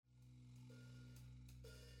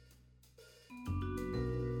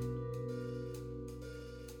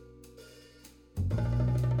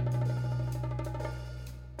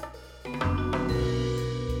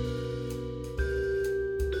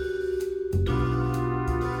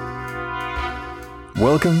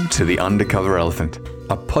Welcome to The Undercover Elephant,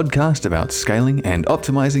 a podcast about scaling and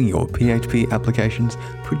optimizing your PHP applications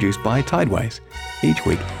produced by Tideways. Each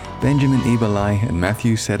week, Benjamin Eberlei and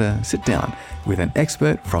Matthew Setter sit down with an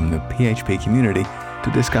expert from the PHP community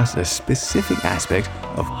to discuss a specific aspect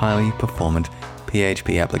of highly performant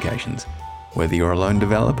PHP applications. Whether you're a lone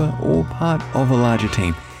developer or part of a larger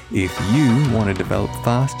team, if you want to develop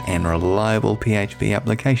fast and reliable PHP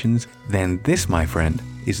applications, then this, my friend,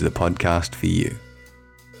 is the podcast for you.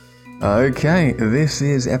 Okay, this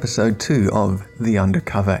is episode 2 of The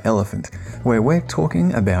Undercover Elephant, where we're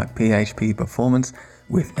talking about PHP performance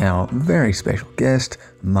with our very special guest,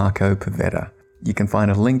 Marco Pivetta. You can find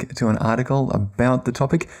a link to an article about the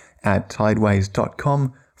topic at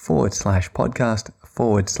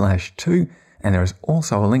tideways.com/podcast/2, and there is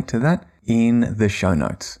also a link to that in the show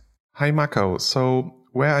notes. Hi Marco, so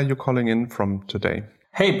where are you calling in from today?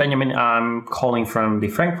 Hey Benjamin, I'm calling from the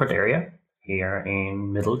Frankfurt area here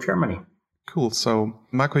in Middle Germany. Cool. So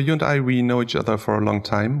Marco, you and we know each other for a long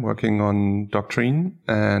time, working on Doctrine,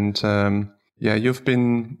 and you've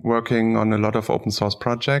been working on a lot of open source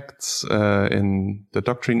projects in the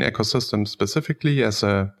Doctrine ecosystem specifically as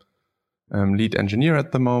a lead engineer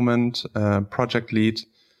at the moment, project lead,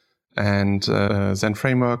 and Zen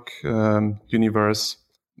Framework universe.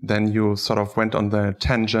 Then you sort of went on the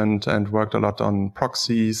tangent and worked a lot on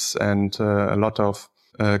proxies and a lot of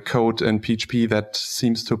code in PHP that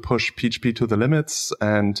seems to push PHP to the limits.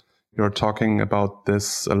 And you're talking about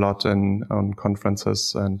this a lot on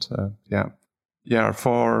conferences. And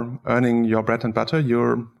for earning your bread and butter,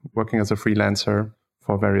 you're working as a freelancer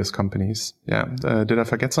for various companies. Yeah. Did I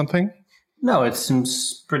forget something? No, it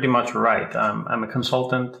seems pretty much right. I'm a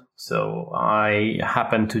consultant, so I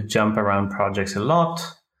happen to jump around projects a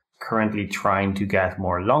lot. Currently trying to get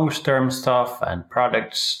more long-term stuff and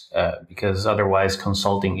products because otherwise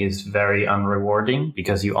consulting is very unrewarding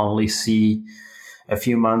because you only see a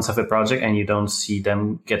few months of a project and you don't see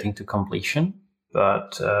them getting to completion.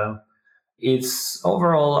 But it's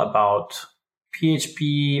overall about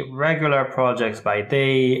PHP regular projects by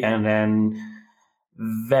day and then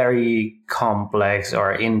very complex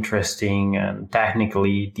or interesting and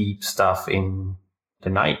technically deep stuff in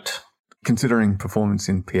the night. Considering performance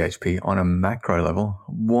in PHP on a macro level,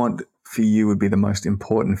 what for you would be the most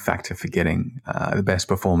important factor for getting the best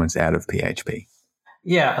performance out of PHP?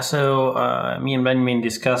 Yeah, so me and Benjamin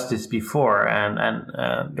discussed this before, and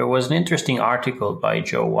there was an interesting article by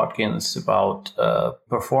Joe Watkins about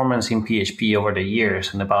performance in PHP over the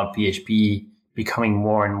years and about PHP becoming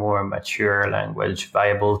more and more a mature language,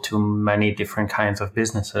 viable to many different kinds of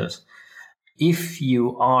businesses. If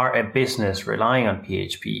you are a business relying on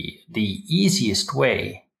PHP, the easiest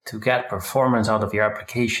way to get performance out of your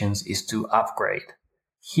applications is to upgrade.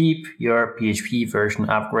 Keep your PHP version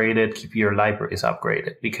upgraded, keep your libraries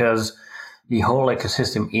upgraded, because the whole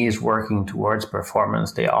ecosystem is working towards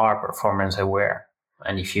performance. They are performance aware.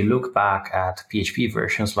 And if you look back at PHP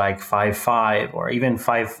versions like 5.5 or even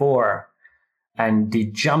 5.4, and the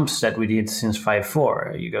jumps that we did since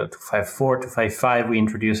 5.4, you go to 5.4 to 5.5, we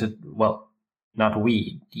introduced it, not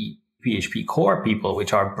we, the PHP core people,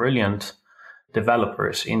 which are brilliant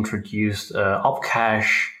developers, introduced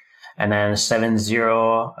Opcache, and then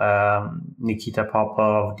 7.0, Nikita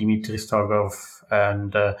Popov, Dmitry Strogov,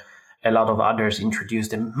 and a lot of others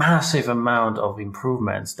introduced a massive amount of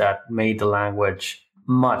improvements that made the language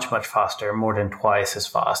much, much faster, more than twice as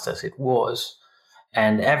fast as it was.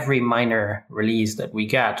 And every minor release that we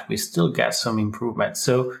get, we still get some improvements.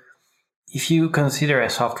 So if you consider a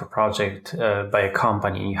software project by a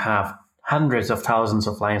company and you have hundreds of thousands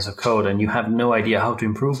of lines of code and you have no idea how to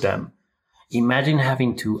improve them, imagine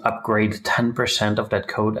having to upgrade 10% of that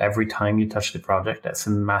code every time you touch the project. That's a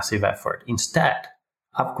massive effort. Instead,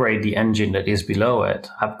 upgrade the engine that is below it,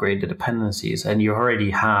 upgrade the dependencies, and you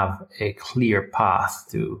already have a clear path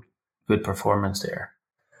to good performance there.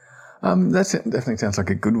 That definitely sounds like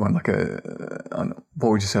a good one, like what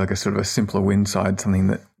would you say, like a sort of a simpler win side, something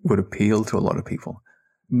that would appeal to a lot of people.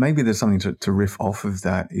 Maybe there's something to riff off of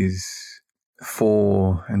that is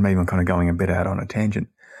and maybe I'm kind of going a bit out on a tangent,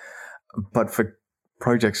 but for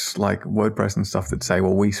projects like WordPress and stuff that say,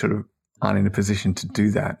 well, we sort of aren't in a position to do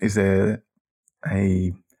that, is there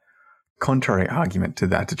a contrary argument to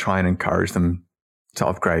that to try and encourage them to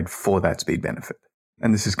upgrade for that speed benefit?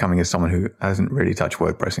 And this is coming as someone who hasn't really touched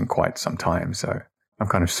WordPress in quite some time. So I'm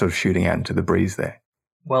kind of sort of shooting out into the breeze there.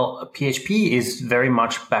 Well, PHP is very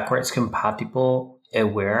much backwards compatible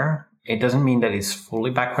aware. It doesn't mean that it's fully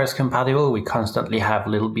backwards compatible. We constantly have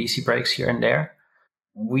little BC breaks here and there.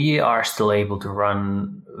 We are still able to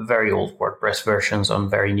run very old WordPress versions on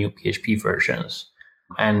very new PHP versions.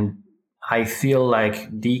 And I feel like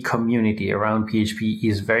the community around PHP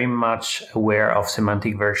is very much aware of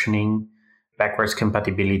semantic versioning, backwards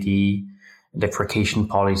compatibility, deprecation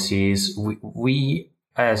policies. We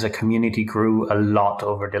as a community grew a lot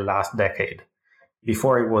over the last decade.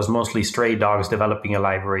 Before, it was mostly stray dogs developing a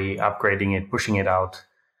library, upgrading it, pushing it out,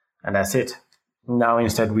 and that's it. Now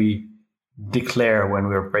instead we declare when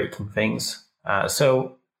we're breaking things.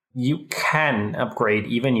 So you can upgrade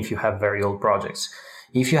even if you have very old projects.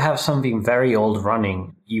 If you have something very old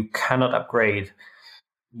running, you cannot upgrade.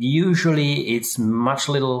 Usually it's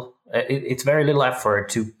it's very little effort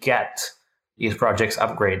to get these projects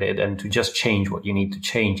upgraded and to just change what you need to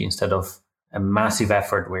change instead of a massive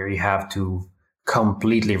effort where you have to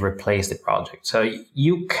completely replace the project. So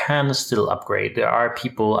you can still upgrade. There are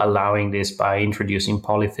people allowing this by introducing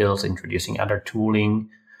polyfills, introducing other tooling.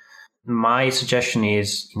 My suggestion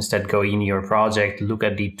is instead go in your project, look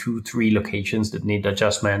at the 2-3 locations that need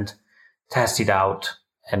adjustment, test it out,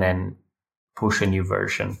 and then push a new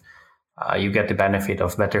version. You get the benefit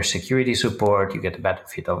of better security support, you get the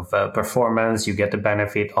benefit of performance, you get the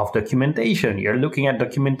benefit of documentation. You're looking at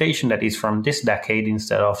documentation that is from this decade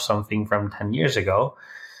instead of something from 10 years ago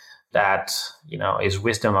that, is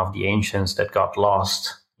wisdom of the ancients that got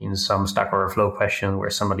lost in some Stack Overflow question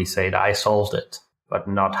where somebody said, I solved it, but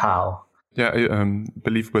not how. Yeah, I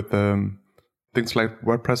believe with things like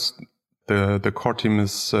WordPress, the core team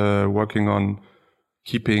is working on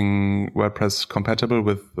keeping WordPress compatible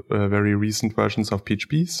with very recent versions of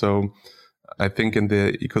PHP. So I think in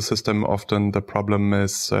the ecosystem, often the problem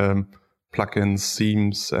is plugins,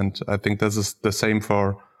 themes, and I think this is the same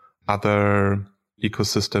for other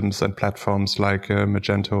ecosystems and platforms like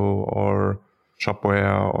Magento or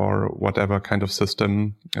Shopware or whatever kind of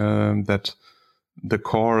system, that the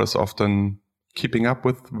core is often keeping up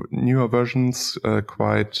with newer versions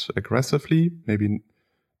quite aggressively, maybe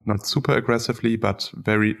not super aggressively, but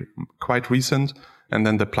quite recent. And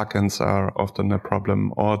then the plugins are often a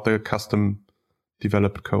problem, or the custom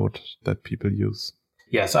developed code that people use.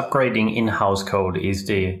 Yes, upgrading in-house code is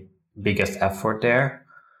the biggest effort there,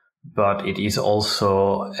 but it is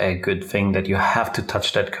also a good thing that you have to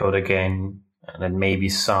touch that code again, and then maybe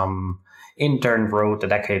some intern wrote a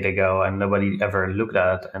decade ago and nobody ever looked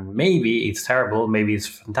at it. And maybe it's terrible, maybe it's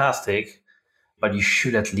fantastic, but you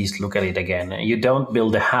should at least look at it again. You don't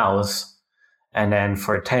build a house and then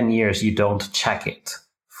for 10 years you don't check it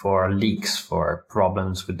for leaks, for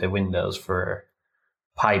problems with the windows, for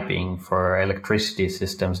piping, for electricity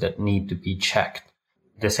systems that need to be checked.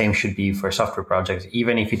 The same should be for software projects,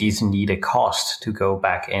 even if it is indeed a cost to go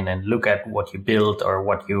back in and look at what you built or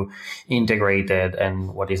what you integrated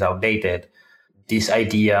and what is outdated. This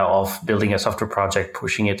idea of building a software project,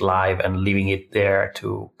 pushing it live and leaving it there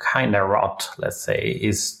to kind of rot, let's say,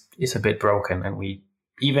 is a bit broken. And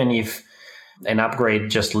even if an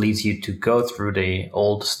upgrade just leads you to go through the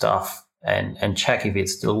old stuff and check if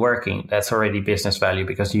it's still working, that's already business value,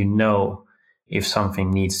 because you know if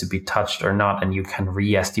something needs to be touched or not, and you can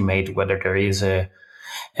re-estimate whether there is a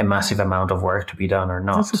massive amount of work to be done or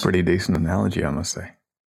not. That's a pretty decent analogy, I must say.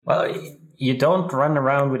 Well, you don't run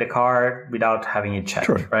around with a car without having it checked,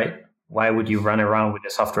 True. Right? Why would you run around with a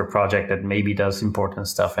software project that maybe does important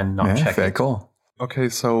stuff and not check fair it? Call. Okay,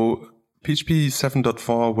 so PHP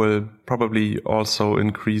 7.4 will probably also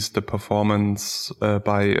increase the performance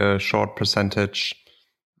by a short percentage,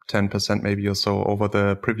 10% maybe or so over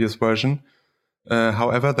the previous version.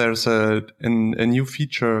 However, there's a new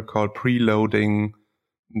feature called preloading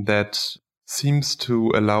that seems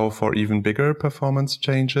to allow for even bigger performance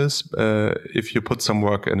changes if you put some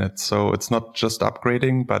work in it. So it's not just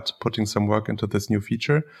upgrading, but putting some work into this new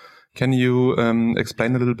feature. Can you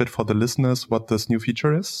explain a little bit for the listeners what this new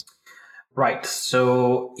feature is? Right.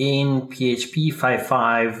 So in PHP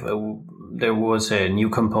 5.5, there was a new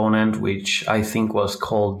component, which I think was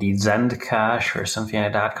called the Zend cache or something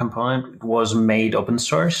like that component. It was made open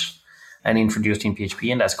source and introduced in PHP,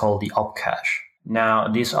 and that's called the op cache. Now,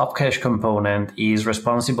 this op cache component is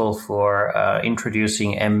responsible for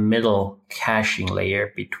introducing a middle caching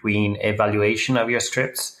layer between evaluation of your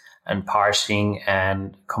scripts and parsing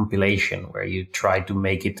and compilation, where you try to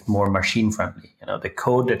make it more machine friendly. The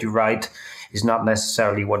code that you write is not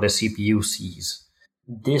necessarily what the CPU sees.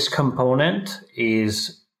 This component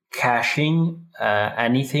is caching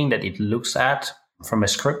anything that it looks at from a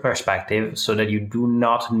script perspective, so that you do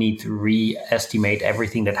not need to re-estimate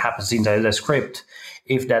everything that happens inside the script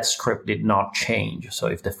if that script did not change, so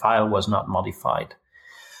if the file was not modified.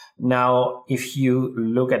 Now, if you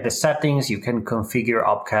look at the settings, you can configure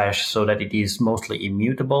opcache so that it is mostly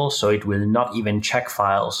immutable, so it will not even check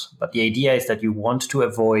files. But the idea is that you want to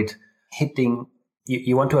avoid hitting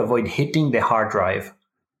you want to avoid hitting the hard drive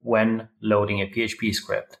when loading a PHP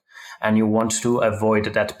script. And you want to avoid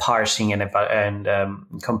that parsing and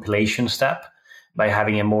compilation step by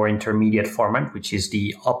having a more intermediate format, which is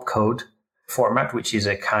the opcode format, which is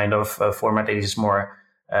a kind of format that is more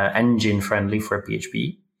engine friendly for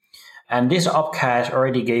PHP. And this opcache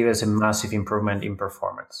already gave us a massive improvement in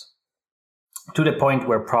performance, to the point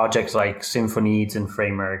where projects like Symfony and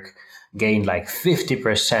Framework gained like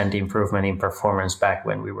 50% improvement in performance back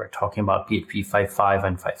when we were talking about PHP 5.5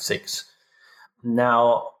 and 5.6.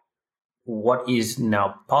 Now, what is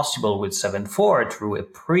now possible with 7.4 through a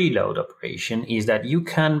preload operation is that you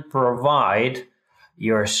can provide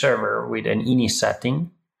your server with an ini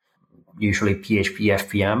setting. Usually PHP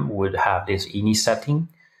FPM would have this ini setting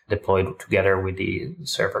deployed together with the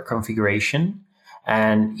server configuration.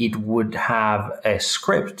 And it would have a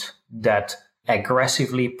script that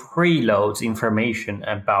aggressively preloads information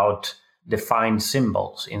about defined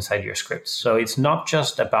symbols inside your scripts. So it's not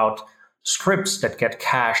just about scripts that get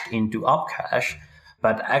cached into opcache,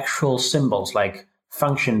 but actual symbols like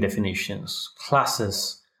function definitions,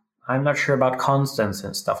 classes. I'm not sure about constants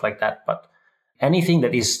and stuff like that, but anything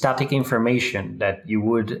that is static information that you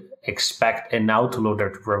would expect an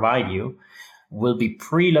autoloader to provide you will be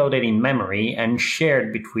preloaded in memory and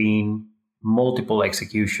shared between multiple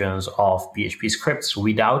executions of PHP scripts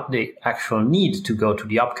without the actual need to go to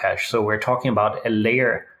the opcache. So we're talking about a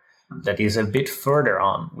layer that is a bit further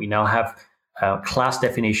on. We now have class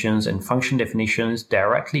definitions and function definitions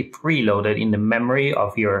directly preloaded in the memory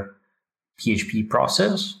of your PHP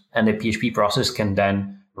process, and the PHP process can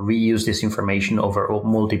then reuse this information over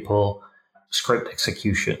multiple script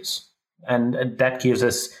executions. And that gives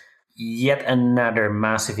us yet another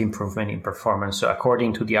massive improvement in performance. So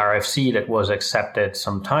according to the RFC that was accepted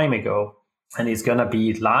some time ago, and it's going to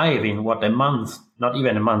be live in a month, not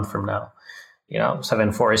even a month from now.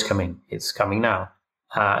 7.4 is coming. It's coming now.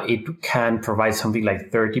 It can provide something like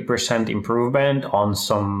 30% improvement on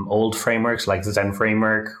some old frameworks like Zen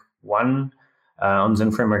Framework 1. On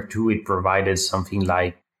Zen Framework 2, it provided something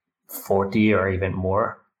like 40 or even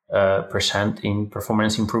more percent in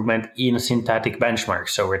performance improvement in syntactic benchmarks.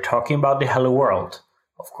 So we're talking about the hello world,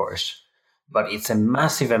 of course, but it's a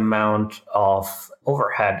massive amount of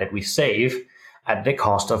overhead that we save at the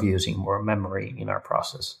cost of using more memory in our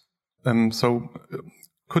process. So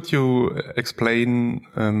could you explain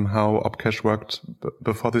how opcache worked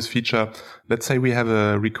before this feature? Let's say we have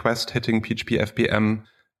a request hitting PHP FPM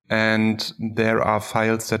and there are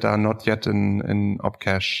files that are not yet in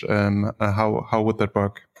opcache. How would that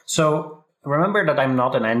work? So remember that I'm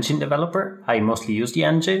not an engine developer. I mostly use the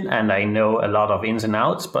engine and I know a lot of ins and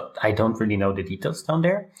outs, but I don't really know the details down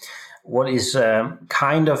there. What is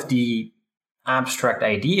kind of the abstract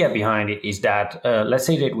idea behind it is that let's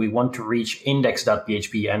say that we want to reach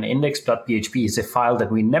index.php, and index.php is a file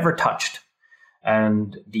that we never touched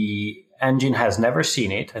and the engine has never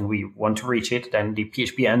seen it, and we want to reach it. Then the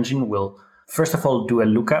PHP engine will first of all do a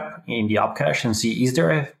lookup in the opcache and see, is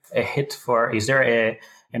there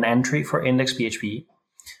an entry for index.php?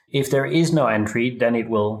 If there is no entry, then it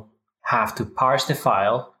will have to parse the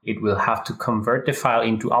file. It will have to convert the file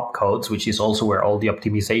into opcodes, which is also where all the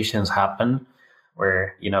optimizations happen,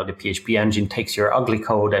 where the PHP engine takes your ugly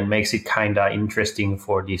code and makes it kind of interesting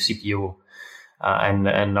for the CPU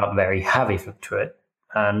and not very heavy to it.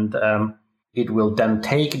 And it will then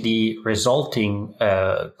take the resulting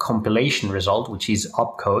compilation result, which is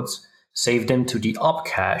opcodes, save them to the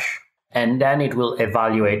opcache, and then it will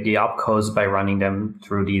evaluate the opcodes by running them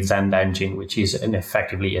through the Zend engine, which is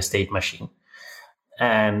effectively a state machine.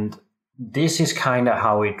 And this is kind of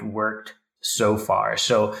how it worked so far.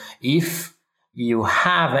 So if you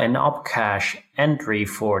have an opcache entry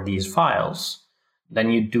for these files,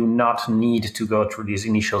 then you do not need to go through these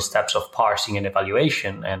initial steps of parsing and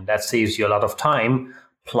evaluation. And that saves you a lot of time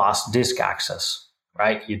plus disk access.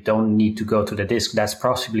 Right? You don't need to go to the disk. That's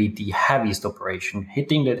possibly the heaviest operation.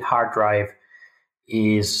 Hitting the hard drive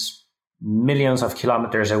is millions of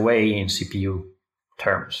kilometers away in CPU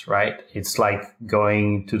terms, right? It's like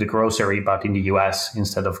going to the grocery, but in the US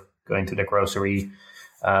instead of going to the grocery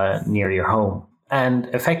near your home. And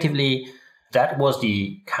effectively, that was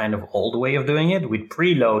the kind of old way of doing it. With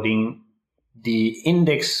preloading, the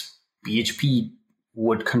index PHP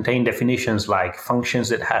would contain definitions like functions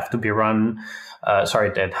that have to be run,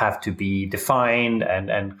 that have to be defined,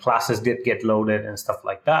 and classes that get loaded and stuff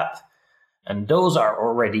like that. And those are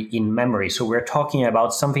already in memory. So we're talking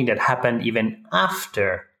about something that happened even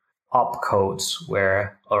after opcodes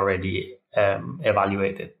were already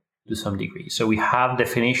evaluated to some degree. So we have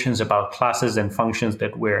definitions about classes and functions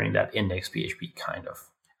that were in that index PHP kind of.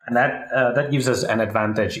 And that gives us an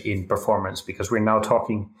advantage in performance because we're now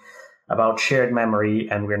talking about shared memory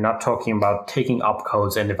and we're not talking about taking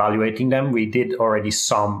opcodes and evaluating them. We did already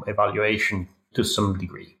some evaluation to some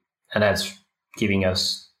degree, and that's giving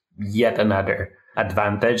us yet another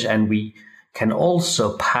advantage. And we can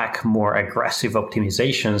also pack more aggressive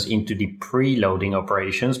optimizations into the preloading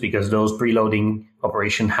operations because those preloading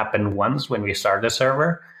operations happen once when we start the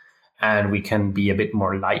server, and we can be a bit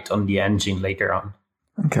more light on the engine later on.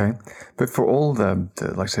 Okay, but for all the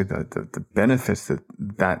like say the benefits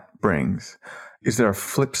that brings, is there a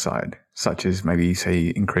flip side, such as maybe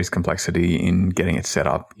say increased complexity in getting it set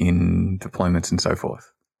up in deployments and so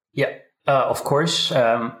forth? Yeah, of course.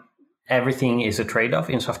 Everything is a trade-off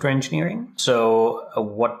in software engineering. So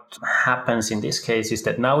what happens in this case is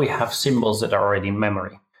that now we have symbols that are already in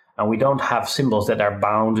memory, and we don't have symbols that are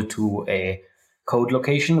bound to a code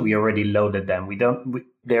location. We already loaded them.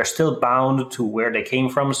 They're still bound to where they came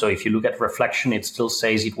from. So if you look at reflection, it still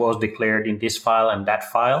says it was declared in this file and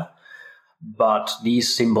that file. But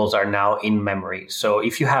these symbols are now in memory. So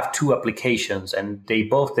if you have two applications and they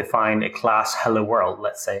both define a class hello world,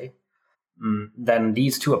 let's say, then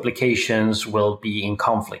these two applications will be in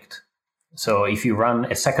conflict. So if you run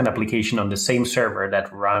a second application on the same server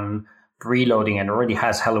that run preloading and already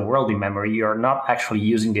has hello world in memory, you're not actually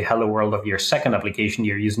using the hello world of your second application,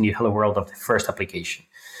 you're using the hello world of the first application.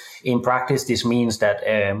 In practice, this means that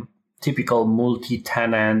a typical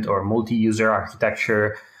multi-tenant or multi-user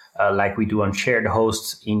architecture like we do on shared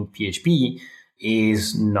hosts in PHP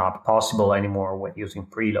is not possible anymore when using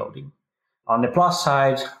preloading. On the plus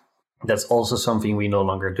side, that's also something we no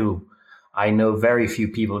longer do. I know very few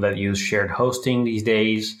people that use shared hosting these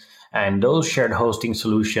days, and those shared hosting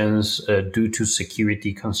solutions, due to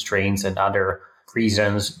security constraints and other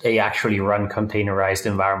reasons, they actually run containerized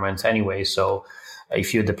environments anyway. So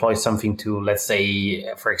if you deploy something to, let's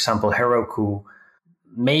say, for example, Heroku,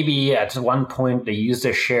 maybe at one point they used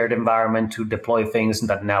a shared environment to deploy things,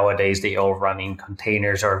 but nowadays they all run in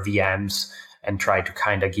containers or VMs and try to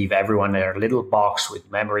kind of give everyone their little box with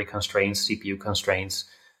memory constraints, CPU constraints,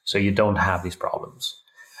 so you don't have these problems.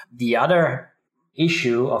 The other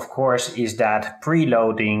issue, of course, is that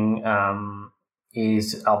preloading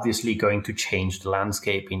is obviously going to change the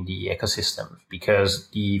landscape in the ecosystem because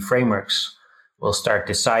the frameworks will start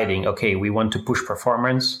deciding, okay, we want to push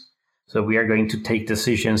performance, so we are going to take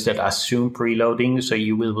decisions that assume preloading. So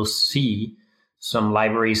you will see some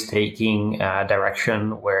libraries taking a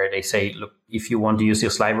direction where they say, look, if you want to use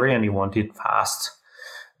this library and you want it fast,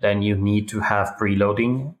 then you need to have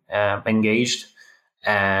preloading engaged.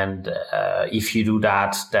 And if you do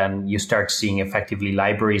that, then you start seeing effectively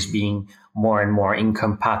libraries being more and more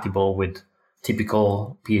incompatible with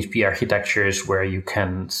typical PHP architectures where you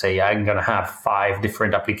can say, I'm going to have 5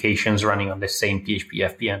 different applications running on the same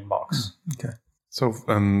PHP FPN box. Okay. So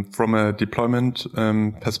from a deployment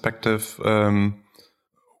perspective,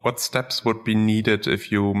 what steps would be needed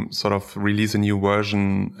if you sort of release a new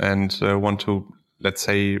version and want to, let's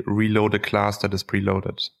say, reload a class that is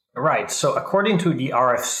preloaded? Right. So according to the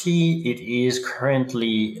RFC, it is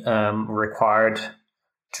currently required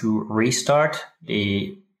to restart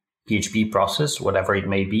the PHP process, whatever it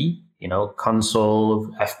may be, console,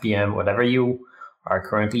 FPM, whatever you are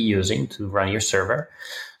currently using to run your server.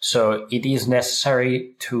 So it is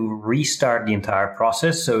necessary to restart the entire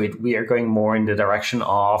process. So we are going more in the direction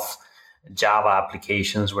of Java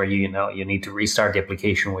applications where you need to restart the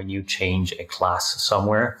application when you change a class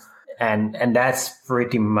somewhere. And that's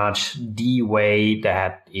pretty much the way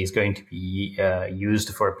that is going to be used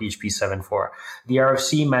for PHP 7.4. The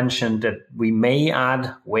RFC mentioned that we may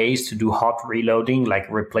add ways to do hot reloading, like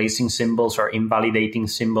replacing symbols or invalidating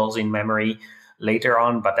symbols in memory later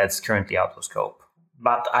on, but that's currently out of scope.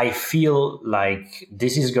 But I feel like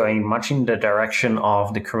this is going much in the direction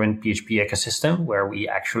of the current PHP ecosystem, where we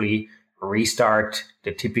actually restart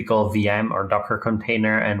the typical VM or Docker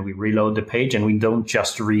container and we reload the page, and we don't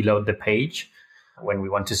just reload the page when we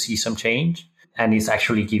want to see some change. And it's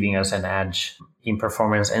actually giving us an edge in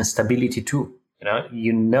performance and stability too.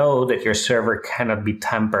 You know that your server cannot be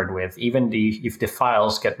tampered with. Even if the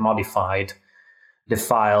files get modified, the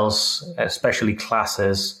files, especially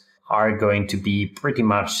classes, are going to be pretty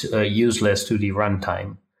much useless to the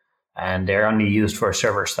runtime. And they're only used for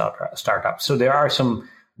server startup. So there are some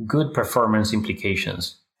good performance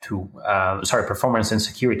implications performance and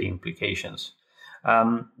security implications.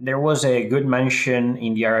 There was a good mention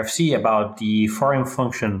in the RFC about the foreign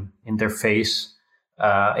function interface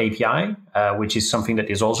API, which is something that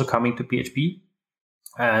is also coming to PHP.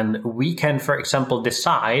 And we can, for example,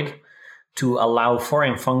 decide to allow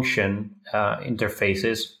foreign function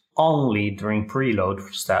interfaces only during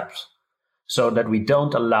preload steps, so that we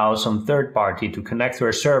don't allow some third party to connect to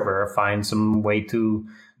our server, find some way to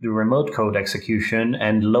do remote code execution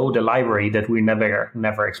and load a library that we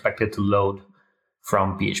never expected to load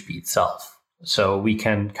from PHP itself. So we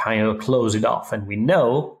can kind of close it off, and we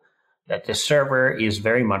know that the server is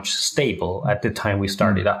very much stable at the time we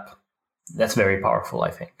start it up. That's very powerful,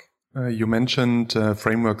 I think. You mentioned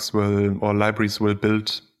frameworks or libraries will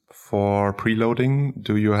build for preloading.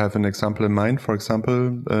 Do you have an example in mind, for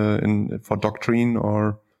example, for Doctrine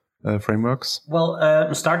or frameworks?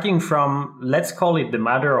 Well, starting from, let's call it the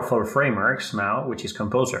mother of all frameworks now, which is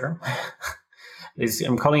Composer.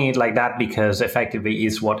 I'm calling it like that because effectively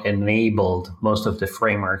is what enabled most of the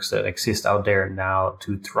frameworks that exist out there now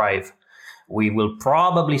to thrive. We will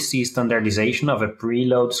probably see standardization of a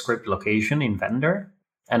preload script location in vendor.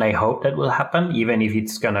 And I hope that will happen, even if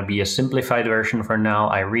it's going to be a simplified version for now.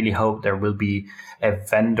 I really hope there will be a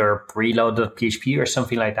vendor preload.php or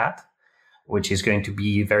something like that, which is going to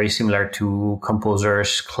be very similar to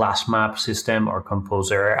Composer's class map system or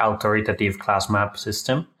Composer authoritative class map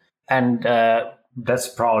system. And that's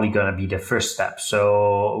probably going to be the first step.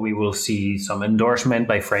 So we will see some endorsement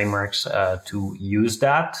by frameworks to use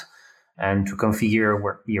that and to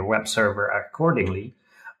configure your web server accordingly.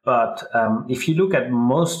 But if you look at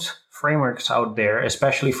most frameworks out there,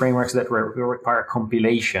 especially frameworks that require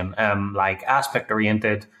compilation, like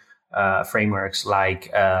aspect-oriented frameworks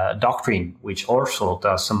like Doctrine, which also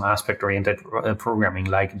does some aspect-oriented programming,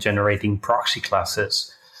 like generating proxy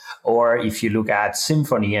classes. Or if you look at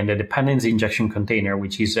Symfony and the dependency injection container,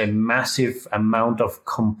 which is a massive amount of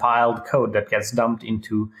compiled code that gets dumped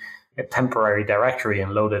into a temporary directory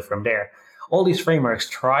and loaded from there. All these frameworks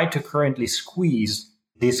try to currently squeeze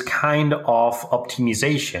this kind of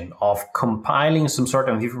optimization of compiling some sort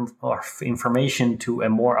of information to a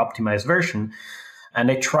more optimized version, and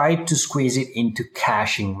they try to squeeze it into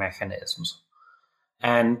caching mechanisms.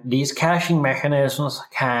 And these caching mechanisms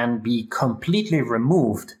can be completely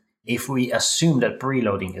removed if we assume that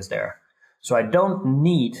preloading is there. So I don't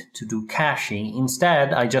need to do caching.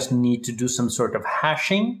 Instead, I just need to do some sort of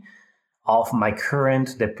hashing of my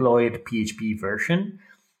current deployed PHP version.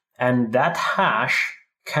 And that hash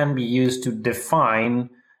can be used to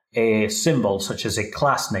define a symbol, such as a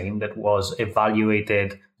class name that was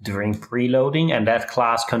evaluated during preloading. And that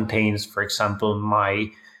class contains, for example,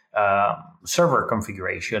 my server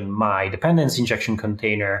configuration, my dependency injection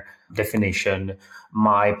container definition,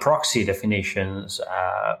 my proxy definitions,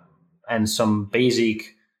 and some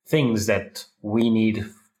basic things that we need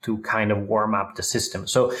to kind of warm up the system.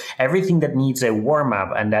 So everything that needs a warm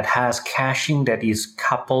up and that has caching that is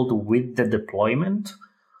coupled with the deployment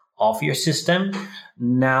of your system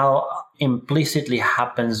now implicitly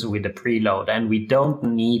happens with the preload. And we don't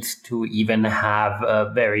need to even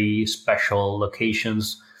have very special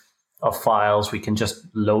locations of files. We can just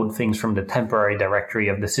load things from the temporary directory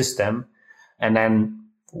of the system. And then,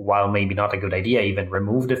 while maybe not a good idea, even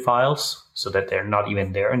remove the files so that they're not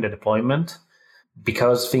even there in the deployment,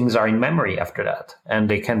 because things are in memory after that and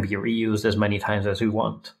they can be reused as many times as we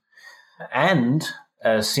want. And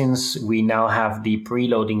since we now have the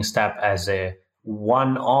preloading step as a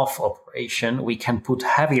one-off operation, we can put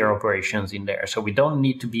heavier operations in there. So we don't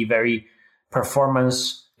need to be very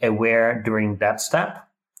performance aware during that step.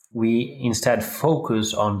 We instead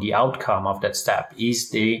focus on the outcome of that step. Is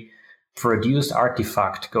the produced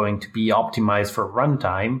artifact going to be optimized for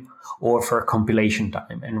runtime or for compilation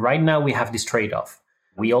time? And right now we have this trade-off.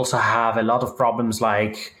 We also have a lot of problems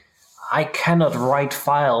like I cannot write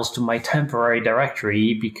files to my temporary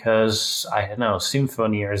directory because, I don't know,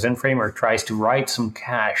 Symfony or Zen Framework tries to write some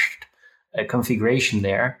cached configuration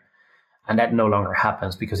there. And that no longer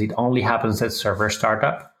happens because it only happens at server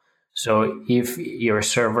startup. So if your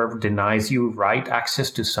server denies you write access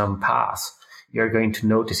to some path, you're going to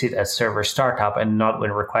notice it at server startup and not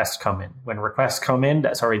when requests come in. When requests come in,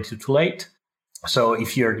 that's already too late. So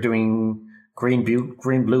if you're doing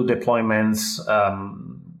green-blue deployments,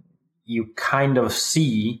 you kind of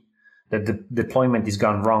see that the deployment is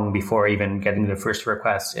gone wrong before even getting the first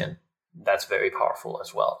requests in. That's very powerful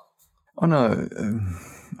as well. On a,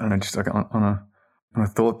 I don't know, just like on a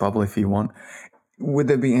thought bubble, if you want, would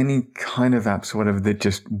there be any kind of apps, whatever, that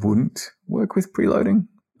just wouldn't work with preloading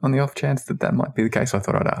on the off chance that that might be the case? I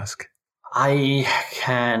thought I'd ask. I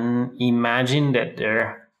can imagine that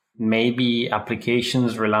there may be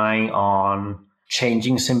applications relying on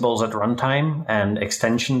changing symbols at runtime and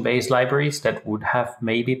extension-based libraries that would have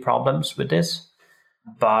maybe problems with this.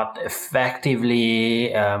 But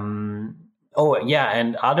effectively, and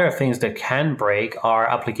other things that can break are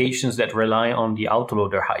applications that rely on the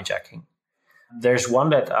autoloader hijacking. There's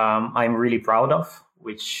one that I'm really proud of,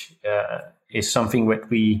 which is something that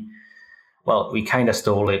we kind of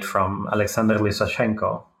stole it from Alexander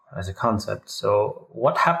Lysachenko as a concept. So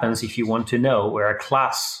what happens if you want to know where a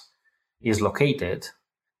class is located,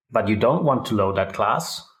 but you don't want to load that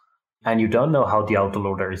class and you don't know how the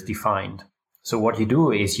autoloader is defined? So what you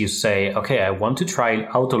do is you say, okay, I want to try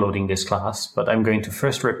autoloading this class, but I'm going to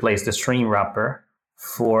first replace the string wrapper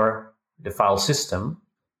for the file system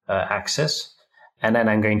access. And then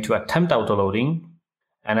I'm going to attempt autoloading.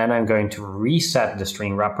 And then I'm going to reset the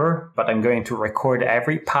string wrapper, but I'm going to record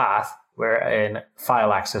every path where a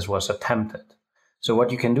file access was attempted. So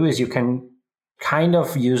what you can do is you can kind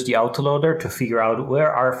of use the autoloader to figure out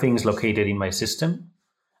where are things located in my system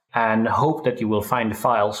and hope that you will find the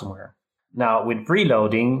file somewhere. Now, with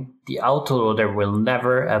preloading, the autoloader will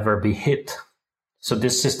never, ever be hit. So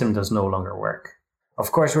this system does no longer work.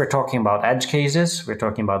 Of course, we're talking about edge cases. We're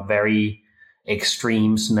talking about very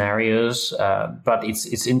extreme scenarios, but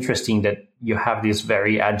it's interesting that you have these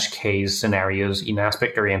very edge case scenarios in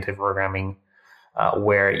aspect-oriented programming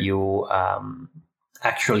where you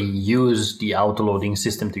actually use the autoloading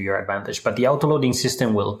system to your advantage. But the autoloading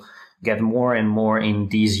system will get more and more in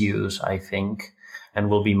disuse, I think, and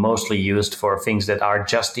will be mostly used for things that are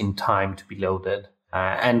just in time to be loaded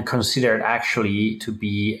and considered actually to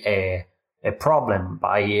be a problem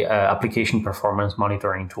by application performance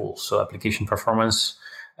monitoring tools. So application performance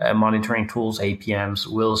monitoring tools, APMs,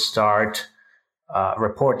 will start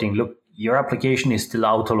reporting, look, your application is still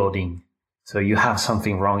autoloading. So you have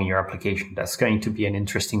something wrong in your application. That's going to be an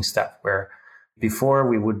interesting step where before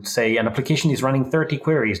we would say an application is running 30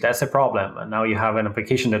 queries, that's a problem. And now you have an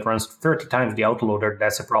application that runs 30 times the autoloader,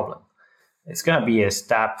 that's a problem. It's going to be a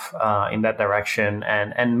step in that direction.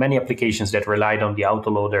 And many applications that relied on the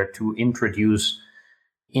autoloader to introduce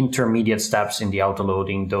intermediate steps in the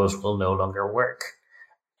autoloading, those will no longer work.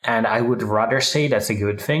 And I would rather say that's a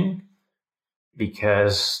good thing,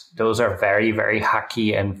 because those are very, very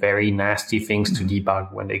hacky and very nasty things to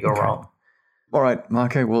debug when they go wrong. All right,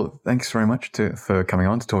 Marco. Well, thanks very much for coming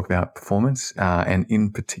on to talk about performance and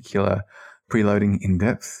in particular preloading in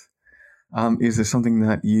depth. Is there something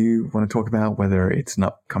that you want to talk about, whether it's an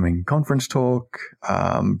upcoming conference talk,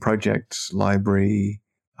 project, library,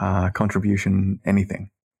 contribution,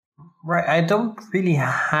 anything? Right. I don't really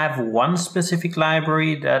have one specific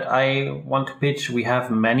library that I want to pitch. We have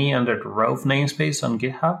many under the Rove namespace on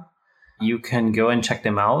GitHub. You can go and check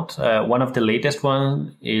them out. One of the latest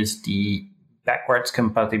ones is the backwards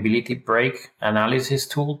compatibility break analysis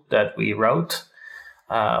tool that we wrote,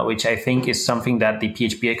 which I think is something that the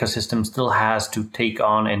PHP ecosystem still has to take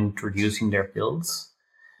on and introduce in their builds.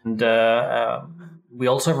 And we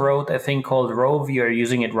also wrote a thing called Rove, You're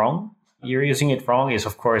Using It Wrong. You're Using It Wrong is,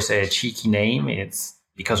 of course, a cheeky name. It's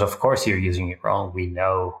because, of course, you're using it wrong. We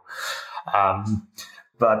know.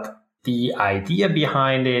 But the idea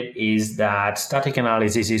behind it is that static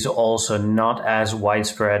analysis is also not as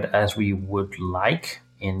widespread as we would like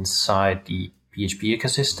inside the PHP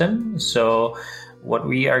ecosystem. So what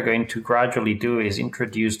we are going to gradually do is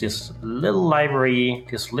introduce this little library,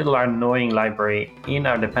 this little annoying library in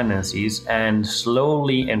our dependencies and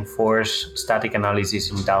slowly enforce static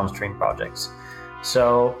analysis in downstream projects.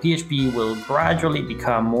 So PHP will gradually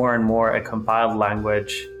become more and more a compiled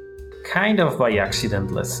language, kind of by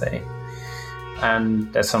accident, let's say.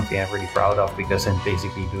 And that's something I'm really proud of, because I'm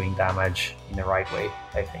basically doing damage in the right way,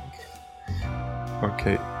 I think.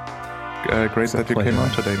 Okay. Great that you came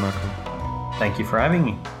on today, Marco. Thank you for having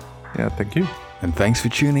me. Yeah, thank you. And thanks for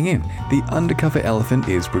tuning in. The Undercover Elephant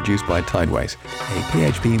is produced by Tideways, a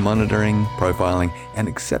PHP monitoring, profiling, and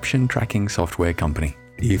exception tracking software company.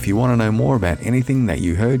 If you want to know more about anything that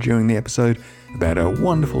you heard during the episode, about a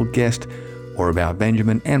wonderful guest, or about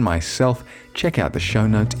Benjamin and myself, check out the show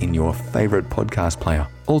notes in your favorite podcast player.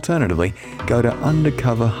 Alternatively, go to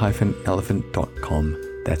undercover-elephant.com.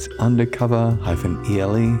 That's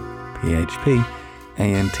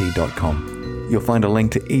undercover-elephant.com. You'll find a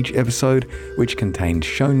link to each episode, which contains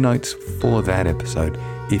show notes for that episode.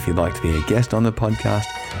 If you'd like to be a guest on the podcast,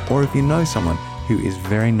 or if you know someone who is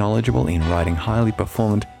very knowledgeable in writing highly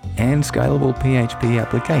performant and scalable PHP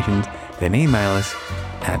applications, then email us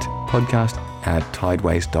at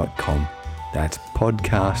podcast@tideways.com. That's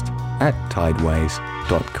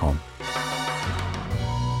podcast@tideways.com.